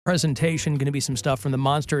Presentation, going to be some stuff from the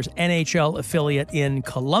Monsters NHL affiliate in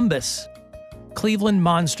Columbus.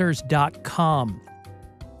 ClevelandMonsters.com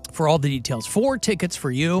for all the details. 4 tickets for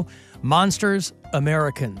you, Monsters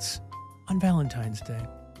Americans, on Valentine's Day.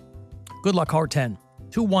 Good luck, Heart 10.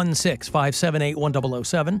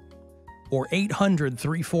 216-578-1007 or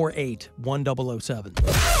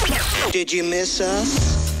 800-348-1007. Did you miss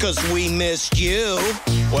us? 'Cause we missed you.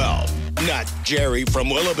 Well, not Jerry from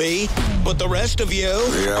Willoughby, but the rest of you.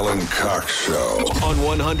 The Alan Cox Show. On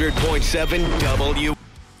 100.7 W.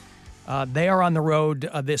 They are on the road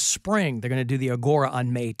this spring. They're going to do the Agora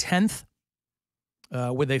on May 10th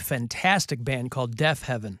with a fantastic band called Deaf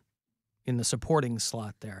Heaven in the supporting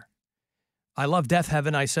slot there. I love Deaf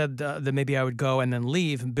Heaven. I said that maybe I would go and then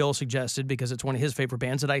leave. And Bill suggested, because it's one of his favorite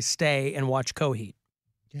bands, that I stay and watch Coheed.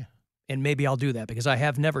 Yeah. And maybe I'll do that because I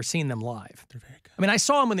have never seen them live. They're very good. I mean, I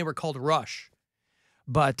saw them when they were called Rush.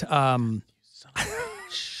 But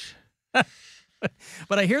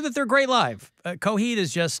but I hear that they're great live. Coheed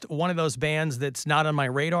is just one of those bands that's not on my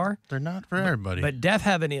radar. They're not for everybody. But Deaf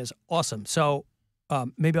Heaven is awesome. So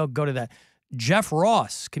maybe I'll go to that. Jeff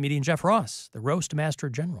Ross, comedian Jeff Ross, the Roast Master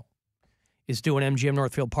General, is doing MGM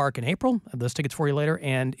Northfield Park in April. I have those tickets for you later.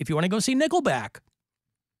 And if you want to go see Nickelback,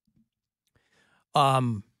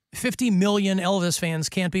 50 million Elvis fans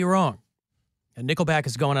can't be wrong. And Nickelback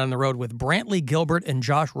is going on the road with Brantley Gilbert and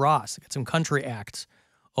Josh Ross. They got some country acts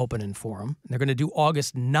opening for them. And they're going to do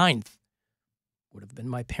August 9th. Would have been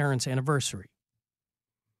my parents' anniversary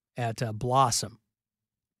at Blossom.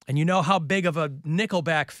 And you know how big of a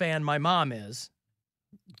Nickelback fan my mom is.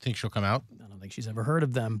 Think she'll come out? I don't think she's ever heard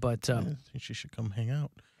of them, but I think she should come hang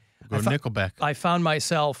out. Go to Nickelback. I found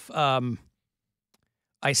myself, I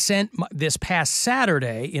sent this past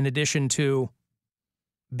Saturday, in addition to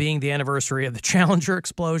being the anniversary of the Challenger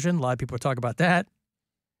explosion, a lot of people talk about that.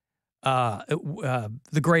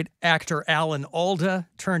 The great actor Alan Alda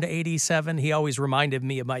turned 87. He always reminded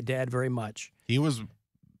me of my dad very much. He was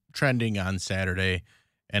trending on Saturday,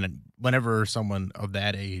 and whenever someone of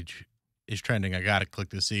that age is trending, I got to click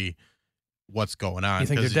to see what's going on. You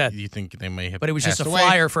think they're dead? You think they may have But it was just a passed away.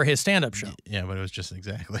 flyer for his stand-up show. Yeah, but it was just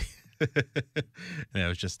exactly. And it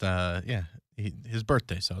was just, his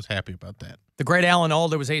birthday, so I was happy about that. The great Alan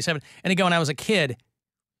Alda was 87. And again, when I was a kid,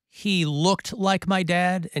 he looked like my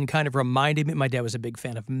dad and kind of reminded me. My dad was a big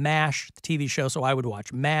fan of MASH, the TV show, so I would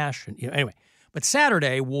watch MASH. And, anyway, but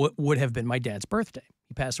Saturday would have been my dad's birthday.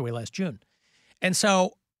 He passed away last June. And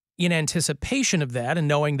so in anticipation of that and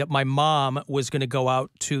knowing that my mom was going to go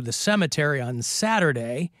out to the cemetery on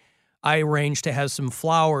Saturday, I arranged to have some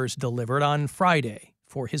flowers delivered on Friday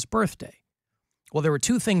for his birthday. Well, there were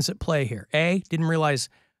 2 things at play here. A, didn't realize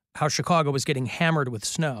how Chicago was getting hammered with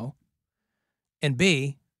snow. And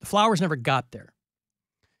B, the flowers never got there.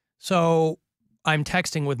 So I'm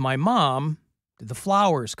texting with my mom. Did the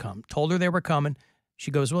flowers come? Told her they were coming.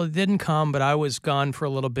 She goes, well, it didn't come, but I was gone for a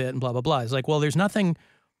little bit and blah, blah, blah. It's like, well, there's nothing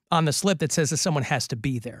on the slip that says that someone has to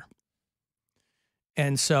be there.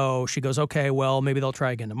 And so she goes, okay, well, maybe they'll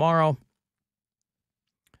try again tomorrow.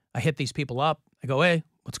 I hit these people up. I go, hey,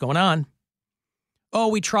 what's going on? Oh,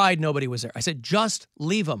 we tried. Nobody was there. I said, just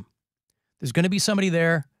leave them. There's going to be somebody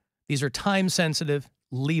there. These are time sensitive.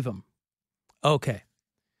 Leave them. Okay.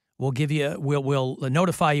 We'll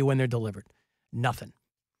notify you when they're delivered. Nothing.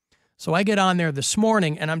 So I get on there this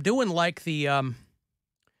morning and I'm doing like the, I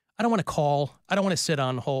don't want to call. I don't want to sit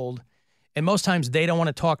on hold. And most times they don't want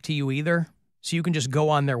to talk to you either. So you can just go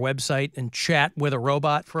on their website and chat with a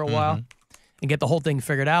robot for a while and get the whole thing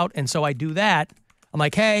figured out. And so I do that. I'm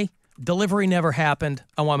like, hey, delivery never happened.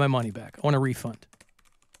 I want my money back. I want a refund.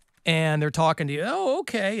 And they're talking to you. Oh,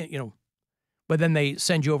 okay. But then they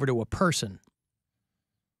send you over to a person.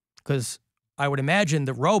 Because I would imagine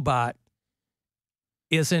the robot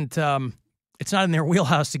isn't, it's not in their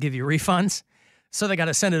wheelhouse to give you refunds. So they got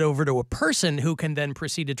to send it over to a person who can then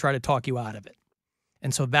proceed to try to talk you out of it.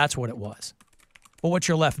 And so that's what it was. Well, what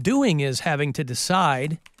you're left doing is having to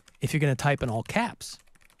decide if you're going to type in all caps.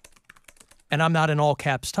 And I'm not an all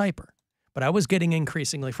caps typer, but I was getting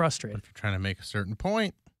increasingly frustrated. If you're trying to make a certain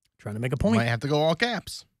point, trying to make a point, you might have to go all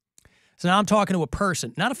caps. So now I'm talking to a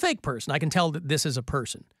person, not a fake person. I can tell that this is a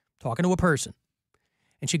person. Talking to a person.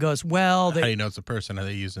 And she goes, well, how do you know it's a person? Are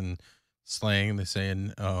they using slang? They're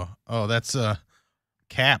saying, oh, that's a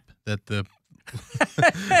cap that the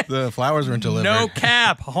the flowers weren't delivered. No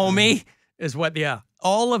cap, homie, is what,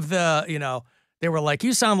 all of the, they were like,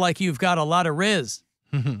 you sound like you've got a lot of riz.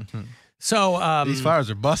 So these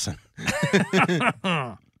flowers are bussing.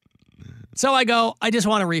 So I go, I just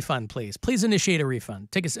want a refund, please. Please initiate a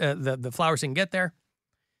refund. Take us the flowers and get there.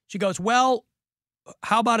 She goes, well,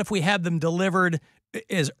 how about if we have them delivered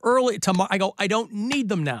as early tomorrow. I go, I don't need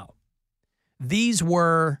them now. These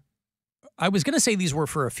were, I was going to say these were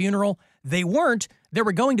for a funeral. They weren't. They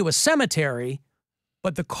were going to a cemetery,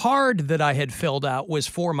 but the card that I had filled out was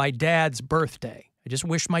for my dad's birthday. I just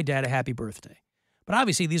wished my dad a happy birthday. But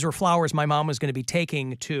obviously, these were flowers my mom was going to be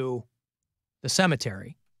taking to the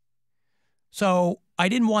cemetery. So I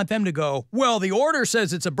didn't want them to go, well, the order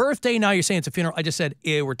says it's a birthday. Now you're saying it's a funeral. I just said,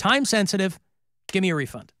 we're time sensitive. Give me a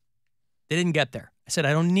refund. They didn't get there. I said,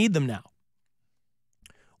 I don't need them now.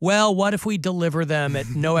 Well, what if we deliver them at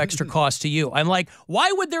no extra cost to you? I'm like,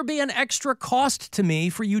 why would there be an extra cost to me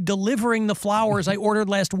for you delivering the flowers I ordered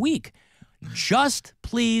last week? Just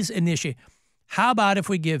please initiate. How about if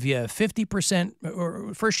we give you 50%,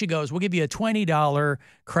 or first she goes, we'll give you a $20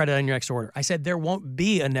 credit on your next order. I said, there won't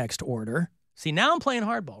be a next order. See, now I'm playing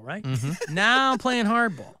hardball, right? Mm-hmm. Now I'm playing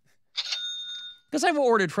hardball. Because I've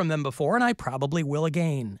ordered from them before, and I probably will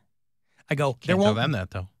again. I go, Can't tell them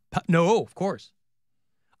that, though. No, of course.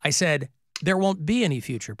 I said, there won't be any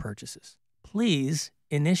future purchases. Please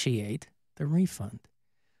initiate the refund.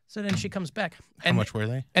 So then she comes back. How much were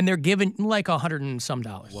they? And they're giving like $100 and some.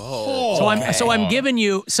 Whoa. So I'm giving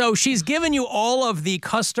you, so she's giving you all of the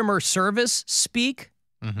customer service speak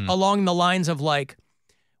along the lines of like,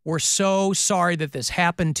 we're so sorry that this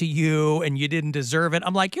happened to you and you didn't deserve it.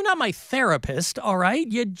 I'm like, you're not my therapist, all right?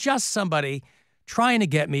 You're just somebody trying to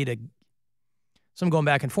get me to, so I'm going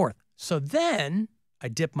back and forth. So then I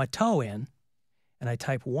dip my toe in and I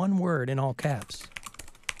type one word in all caps.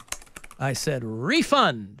 I said,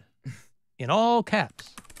 refund, in all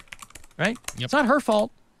caps, right? Yep. It's not her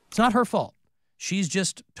fault. It's not her fault. She's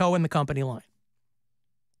just towing the company line.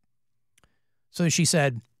 So she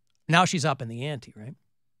said, now she's up in the ante, right?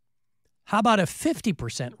 How about a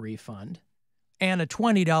 50% refund and a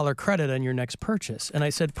 $20 credit on your next purchase? And I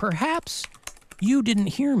said, perhaps you didn't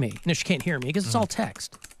hear me. No, she can't hear me because it's all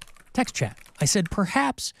text chat. I said,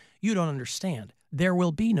 perhaps you don't understand. There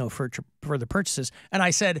will be no further purchases. And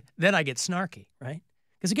I said, then I get snarky, right?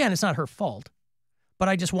 Because again, it's not her fault, but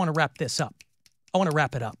I just want to wrap this up. I want to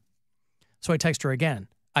wrap it up. So I text her again.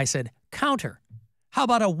 I said, counter, how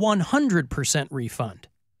about a 100% refund?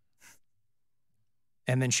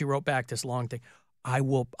 And then she wrote back this long thing.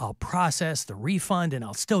 I'll process the refund and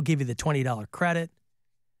I'll still give you the $20 credit.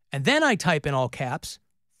 And then I type in all caps,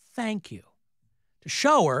 thank you, to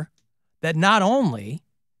show her that not only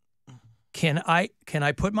can I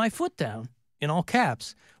put my foot down in all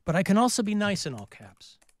caps, but I can also be nice in all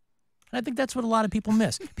caps. And I think that's what a lot of people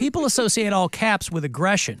miss. People associate all caps with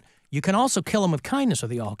aggression. You can also kill them with kindness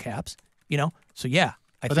with the all caps, you know? So yeah,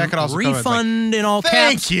 I think that could also refund in all caps.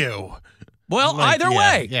 Thank you. Well, like, either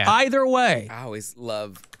way, either way. I always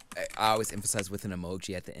emphasize with an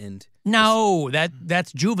emoji at the end. No,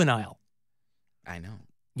 that's juvenile. I know.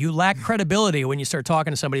 You lack credibility when you start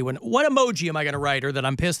talking to somebody. What emoji am I going to write? Or that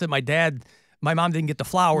I'm pissed that my mom didn't get the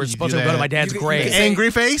flowers. It's supposed to go to my dad's grave.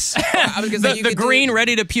 Angry face? The green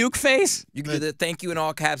ready to puke face? You can do the thank you in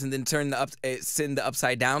all caps and then send the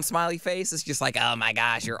upside down smiley face. It's just like, oh my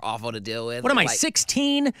gosh, you're awful to deal with. What am I,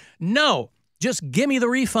 16? No, just give me the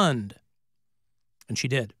refund. And she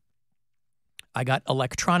did. I got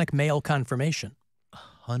electronic mail confirmation.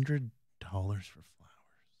 $100 for flowers.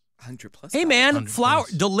 100 plus. Hey man,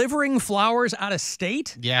 delivering flowers out of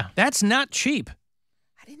state? Yeah. That's not cheap.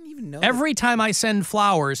 I didn't even know. Every time I send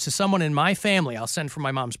flowers to someone in my family, I'll send for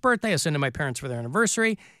my mom's birthday, I'll send to my parents for their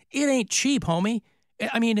anniversary. It ain't cheap, homie.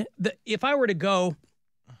 I mean, if I were to go,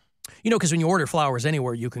 you know, because when you order flowers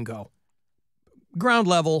anywhere, you can go ground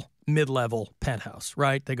level, mid-level, penthouse,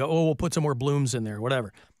 right? They go, oh, we'll put some more blooms in there,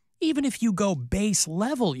 whatever. Even if you go base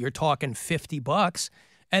level, you're talking $50,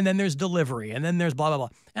 and then there's delivery, and then there's blah, blah, blah.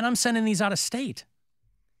 And I'm sending these out of state.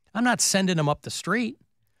 I'm not sending them up the street.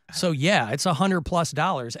 So, yeah, it's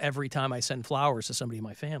 $100+ every time I send flowers to somebody in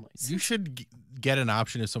my family. You should get an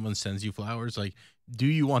option if someone sends you flowers. Like, do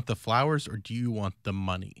you want the flowers or do you want the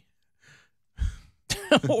money?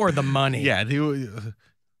 Or the money. Yeah,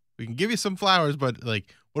 we can give you some flowers, but,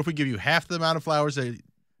 like, what if we give you half the amount of flowers that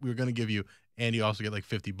we were going to give you, and you also get, like,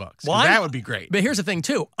 $50? Well, that would be great. But here's the thing,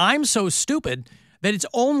 too. I'm so stupid that it's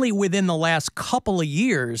only within the last couple of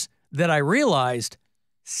years that I realized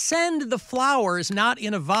send the flowers not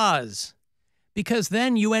in a vase, because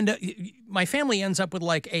then you end up, my family ends up with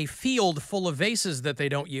like a field full of vases that they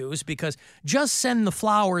don't use, because just send the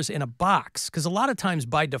flowers in a box, because a lot of times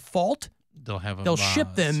by default they'll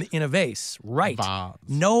ship them in a vase, right? Vase.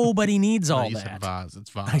 Nobody needs all you that. Said vase. It's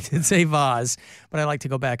vase. I did say vase, but I like to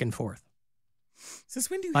go back and forth. Since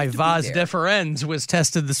when do you my vase deferens was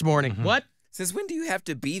tested this morning. What? Since when do you have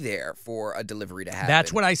to be there for a delivery to happen?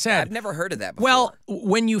 That's what I said. I've never heard of that before. Well,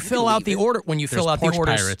 when you fill out the order, when you fill out the porch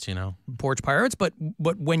orders, pirates, you know. porch pirates, but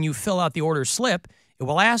when you fill out the order slip, it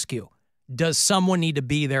will ask you, does someone need to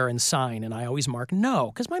be there and sign? And I always mark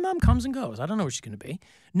no, because my mom comes and goes. I don't know where she's going to be.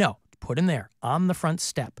 No, put in there on the front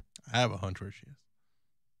step. I have a hunch where she is.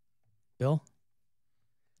 Bill?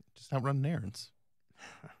 Just out running errands.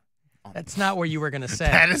 That's not where you were going to say.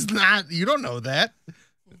 That is not. You don't know that.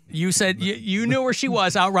 You said you knew where she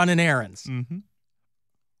was out running errands. Mm-hmm.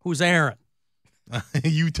 Who's Aaron?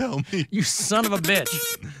 You tell me. You son of a bitch.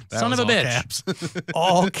 Son of a all bitch. Caps.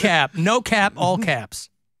 All cap. No cap, all caps.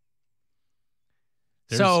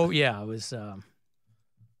 So, yeah, it was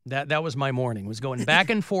that was my morning. Was going back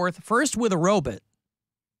and forth, first with a robot,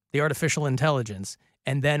 the artificial intelligence,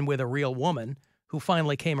 and then with a real woman who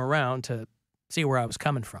finally came around to see where I was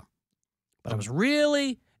coming from. But I was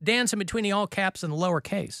really dancing between the all caps and the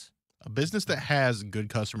lowercase. A business that has good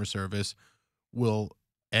customer service will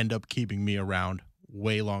end up keeping me around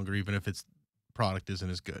way longer, even if its product isn't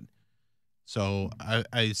as good. So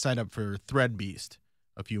I signed up for Threadbeast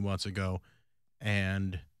a few months ago,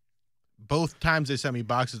 and both times they sent me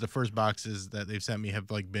boxes, the first boxes that they've sent me have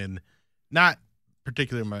like been not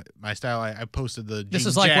particularly my style. I posted the This jean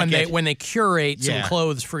is like jacket. when they curate some Yeah.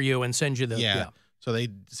 clothes for you and send you the Yeah. So they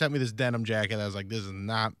sent me this denim jacket. I was like, this is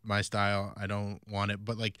not my style. I don't want it.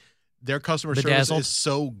 But like their customer service Bedazzled? is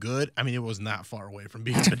so good. I mean, it was not far away from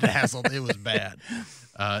being bedazzled. It was bad.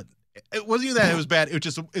 It wasn't even that it was bad. It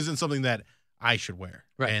just isn't something that I should wear.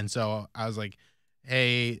 Right. And so I was like,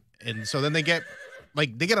 hey, and so then they get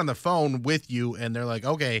on the phone with you and they're like,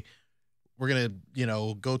 okay, we're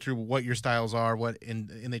gonna, go through what your styles are, and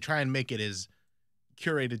they try and make it as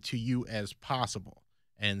curated to you as possible.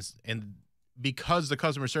 And because the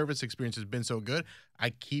customer service experience has been so good, I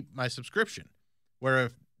keep my subscription. Where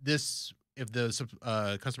if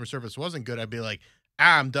the customer service wasn't good, I'd be like,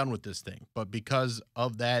 I'm done with this thing. But because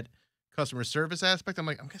of that customer service aspect, I'm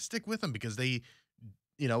like, I'm gonna stick with them because they,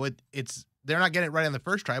 they're not getting it right on the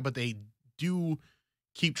first try, but they do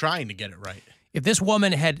keep trying to get it right. If this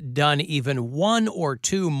woman had done even one or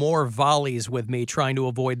two more volleys with me trying to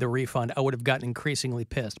avoid the refund, I would have gotten increasingly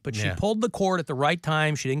pissed. But she pulled the cord at the right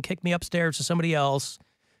time. She didn't kick me upstairs to somebody else.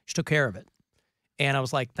 She took care of it. And I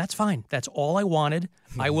was like, that's fine. That's all I wanted.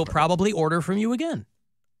 I will probably order from you again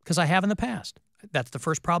because I have in the past. That's the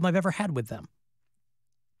first problem I've ever had with them.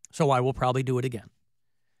 So I will probably do it again.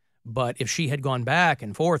 But if she had gone back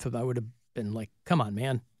and forth, I would have been like, come on,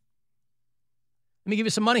 man. Let me give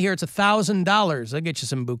you some money here. It's $1,000. I'll get you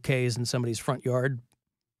some bouquets in somebody's front yard.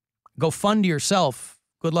 Go fund yourself.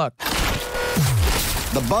 Good luck.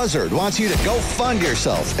 The Buzzard wants you to go fund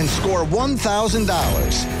yourself and score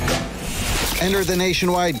 $1,000. Enter the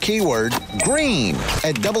nationwide keyword green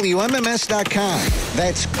at WMMS.com.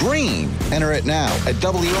 That's green. Enter it now at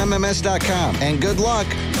WMMS.com. And good luck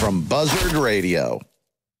from Buzzard Radio.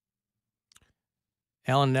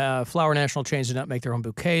 Alan, flower national chains do not make their own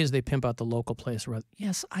bouquets. They pimp out the local place.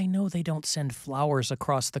 Yes, I know they don't send flowers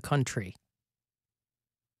across the country.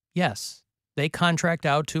 Yes, they contract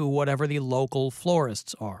out to whatever the local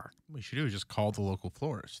florists are. What you should do is just call the local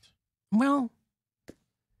florist. Well,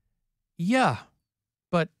 yeah.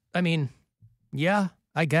 But, I mean, yeah,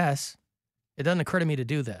 I guess. It doesn't occur to me to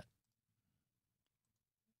do that.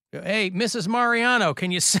 Hey, Mrs. Mariano, can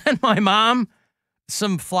you send my mom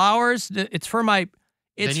some flowers? It's for my...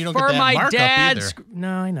 It's then you don't for get that my markup dad's. either.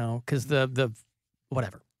 No, I know, because the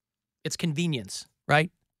whatever. It's convenience,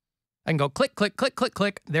 right? I can go click, click, click, click,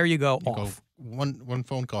 click. There you go. You off. go one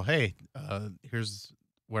phone call. Hey, here's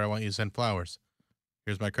where I want you to send flowers.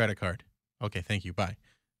 Here's my credit card. Okay, thank you. Bye.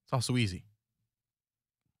 It's also easy.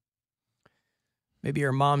 Maybe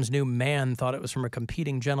your mom's new man thought it was from a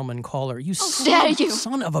competing gentleman caller. You dare you.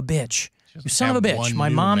 son of a bitch. She You son of a doesn't have bitch. one My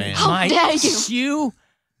new mom. man. How dare you.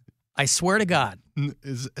 I swear to God.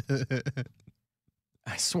 Is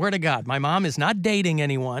I swear to God. My mom is not dating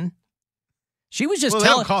anyone. She was just well, they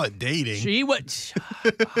telling. don't call it dating. She was.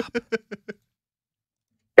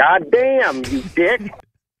 God damn, you dick.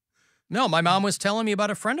 No, my mom was telling me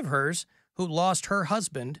about a friend of hers who lost her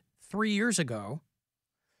husband 3 years ago,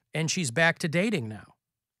 and she's back to dating now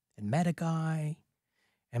and met a guy.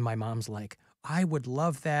 And my mom's like, I would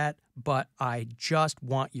love that, but I just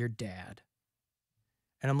want your dad.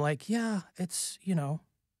 And I'm like, yeah, it's,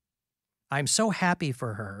 I'm so happy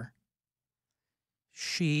for her.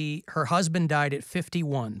 Her husband died at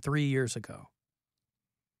 51 3 years ago.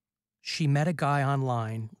 She met a guy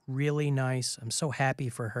online, really nice. I'm so happy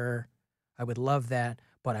for her. I would love that,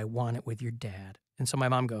 but I want it with your dad. And so my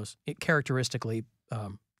mom goes, characteristically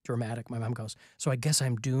dramatic, my mom goes, so I guess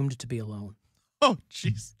I'm doomed to be alone. Oh,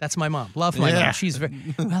 jeez. That's my mom. Love my Yeah. mom. She's very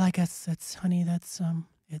well. I guess that's honey. That's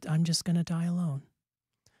I'm just gonna die alone.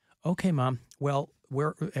 Okay, Mom. Well,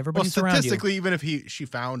 everybody's around you. Statistically, even if she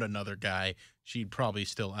found another guy, she'd probably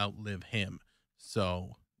still outlive him.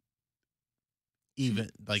 So even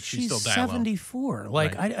like she'd still die alone. 74.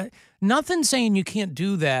 Like Right. I nothing saying you can't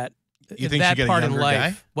do that. You think that she'd get a part in younger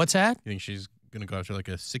life. guy? What's that? You think she's gonna go after like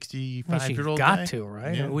a Well, 65-year-old she's got guy? to,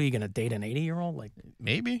 right? Yeah. What are you gonna date an 80-year-old? Like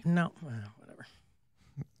Maybe. no, well, whatever.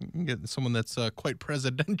 You can get someone that's quite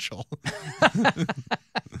presidential.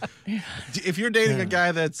 If you're dating a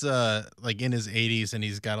guy that's like in his 80s and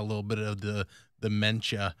he's got a little bit of the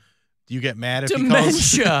dementia, do you get mad if he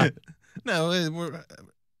calls? Dementia. No, we're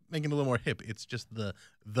making it a little more hip. It's just the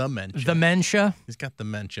dementia. Dementia. He's got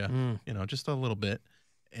dementia, just a little bit,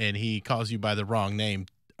 and he calls you by the wrong name.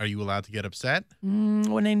 Are you allowed to get upset?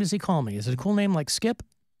 What name does he call me? Is it a cool name like Skip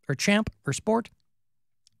or Champ or Sport?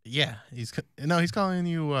 Yeah, he's calling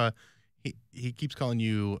you. He keeps calling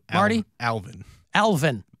you Marty? Alvin.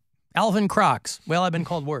 Alvin Crocs. Well, I've been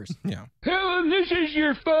called worse. Yeah. Hello, this is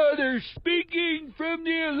your father speaking from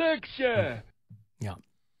the Alexa. Yeah.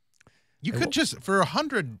 You could just for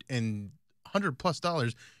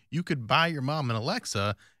 $100+ you could buy your mom an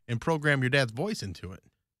Alexa and program your dad's voice into it.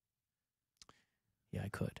 Yeah, I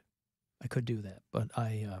could do that, but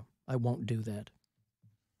I won't do that.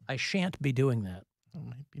 I shan't be doing that. That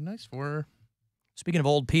might be nice for her. Speaking of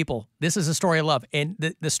old people, this is a story I love, and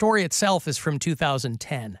the story itself is from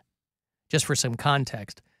 2010, just for some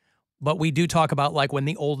context. But we do talk about like when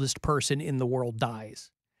the oldest person in the world dies.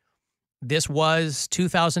 This was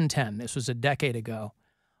 2010. This was a decade ago.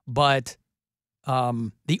 But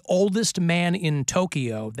the oldest man in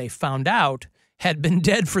Tokyo, they found out, had been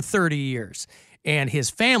dead for 30 years. And his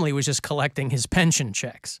family was just collecting his pension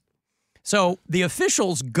checks. So the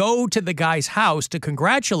officials go to the guy's house to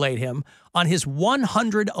congratulate him on his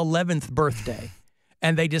 111th birthday.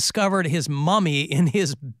 And they discovered his mummy in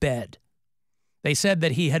his bed. They said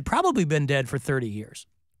that he had probably been dead for 30 years.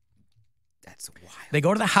 That's wild. They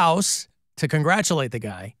go to the house to congratulate the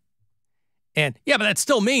guy. And yeah, but that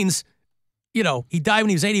still means, he died when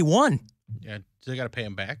he was 81. Yeah, they got to pay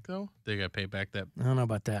him back though. They got to pay back that. I don't know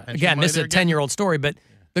about that. pension Again, money this is a they're getting? 10-year-old story, but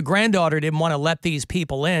the granddaughter didn't want to let these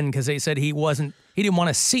people in because they said he didn't want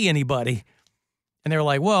to see anybody. And they were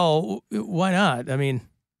like, well, why not? I mean,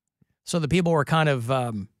 so the people were kind of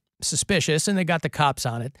suspicious, and they got the cops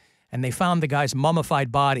on it, and they found the guy's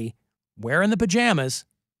mummified body wearing the pajamas,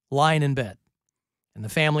 lying in bed. And the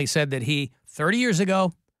family said that he, 30 years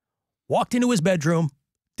ago, walked into his bedroom,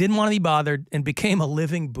 didn't want to be bothered, and became a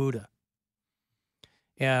living Buddha.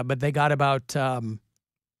 Yeah, but they got about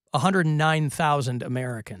 109,000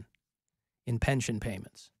 American in pension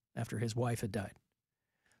payments after his wife had died.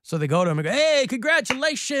 So they go to him and go, hey,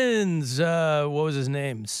 congratulations. What was his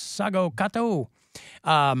name? Sago Kato.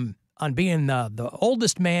 On being the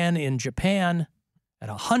oldest man in Japan at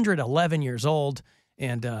 111 years old,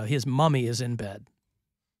 and his mummy is in bed.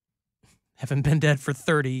 Haven't been dead for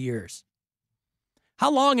 30 years. How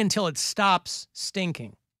long until it stops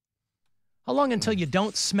stinking? How long until you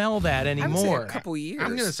don't smell that I would say anymore? a couple years.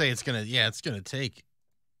 I'm gonna say it's gonna take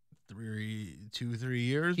 2-3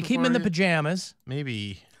 years. You keep him in the before pajamas.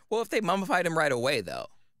 maybe. Well, if they mummified him right away, though,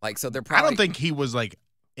 like so they're I probably. don't think he was like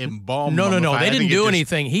embalmed. No. mummified. They I didn't think it do just-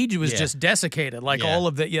 anything. He was Yeah. just desiccated. Like Yeah. all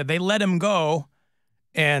of the, they let him go,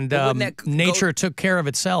 and But wouldn't that nature took care of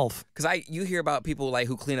itself. Because you hear about people like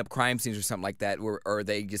who clean up crime scenes or something like that, or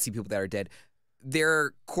they just see people that are dead.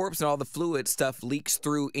 Their corpse and all the fluid stuff leaks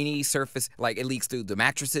through any surface, like it leaks through the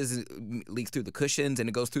mattresses, it leaks through the cushions, and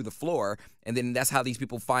it goes through the floor. And then that's how these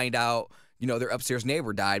people find out, their upstairs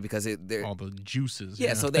neighbor died because they're all the juices.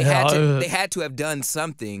 yeah. So they had to have done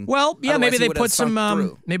something. Well, yeah, Otherwise maybe he they would have put some. sunk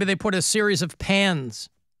through. Maybe they put a series of pans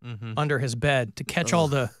under his bed to catch all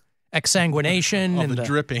the exsanguination all and the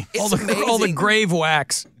dripping. all It's the all the amazing. grave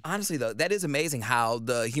wax. Honestly, though, that is amazing how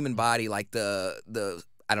the human body, like the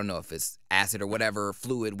I don't know if it's acid or whatever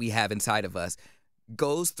fluid we have inside of us,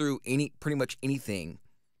 goes through pretty much anything.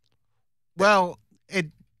 Well,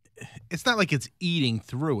 it's not like it's eating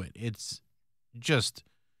through it. It's just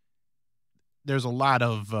there's a lot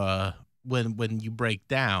of when you break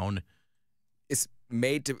down. It's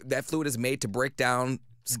that fluid is made to break down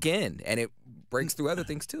skin, and it breaks through other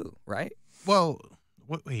things too, right? Well,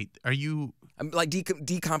 wait, are you? Like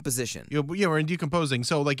decomposition. Yeah, we're in decomposing.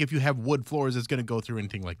 So, like, if you have wood floors, it's going to go through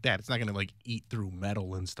anything like that. It's not going to like eat through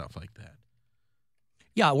metal and stuff like that.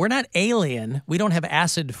 Yeah, we're not alien. We don't have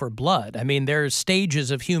acid for blood. I mean, there's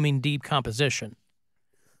stages of human decomposition,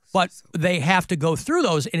 but they have to go through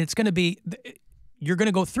those, and it's going to be you're going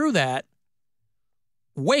to go through that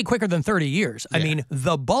way quicker than 30 years. I Yeah. mean,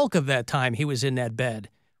 the bulk of that time he was in that bed,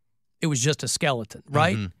 it was just a skeleton,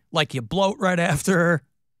 right? Like you bloat right after,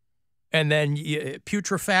 and then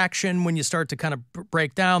putrefaction when you start to kind of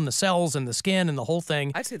break down the cells and the skin and the whole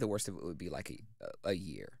thing. I'd say the worst of it would be like a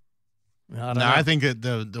year. I don't No, know. I think that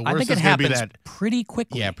the I worst think is it going to be happens that. pretty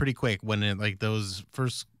quickly. Yeah, pretty quick. When it, like those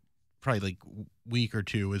first probably like week or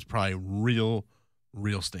two is probably real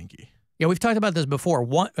stinky. Yeah, we've talked about this before.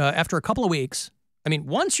 After a couple of weeks, I mean,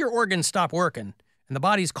 once your organs stop working and the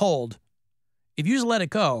body's cold, if you just let it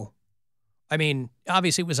go, I mean,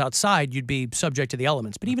 obviously it was outside, you'd be subject to the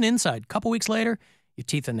elements. But even inside, a couple weeks later, your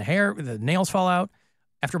teeth and the hair, the nails fall out.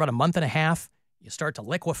 After about a month and a half, you start to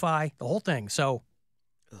liquefy, the whole thing. So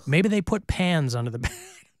maybe they put pans under the bed.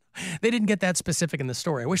 They didn't get that specific in the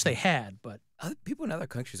story. I wish they had, but People in other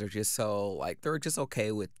countries are just so, like, they're just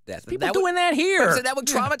okay with death. people doing that here. That would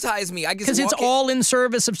traumatize me. I Because it's all in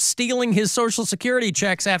service of stealing his Social Security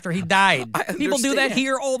checks after he died. People do that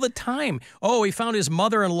here all the time. Oh, he found his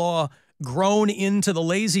mother-in-law grown into the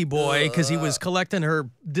lazy boy because he was collecting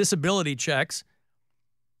her disability checks.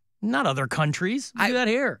 Not other countries. We do that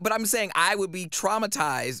here. But I'm saying I would be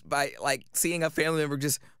traumatized by, like, seeing a family member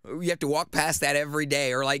just, you have to walk past that every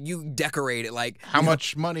day, or, like, you decorate it. Like, How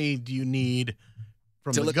much money do you need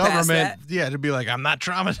from To the look past government? that? Yeah, to be like, I'm not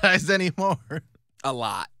traumatized anymore. a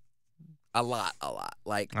lot.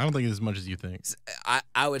 Like, I don't think it's as much as you think.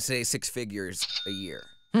 I would say 6 figures a year.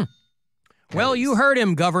 Well, you heard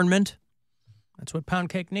him, government. That's what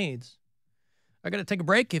Poundcake needs. I got to take a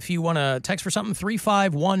break. If you want to text for something,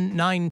 35192.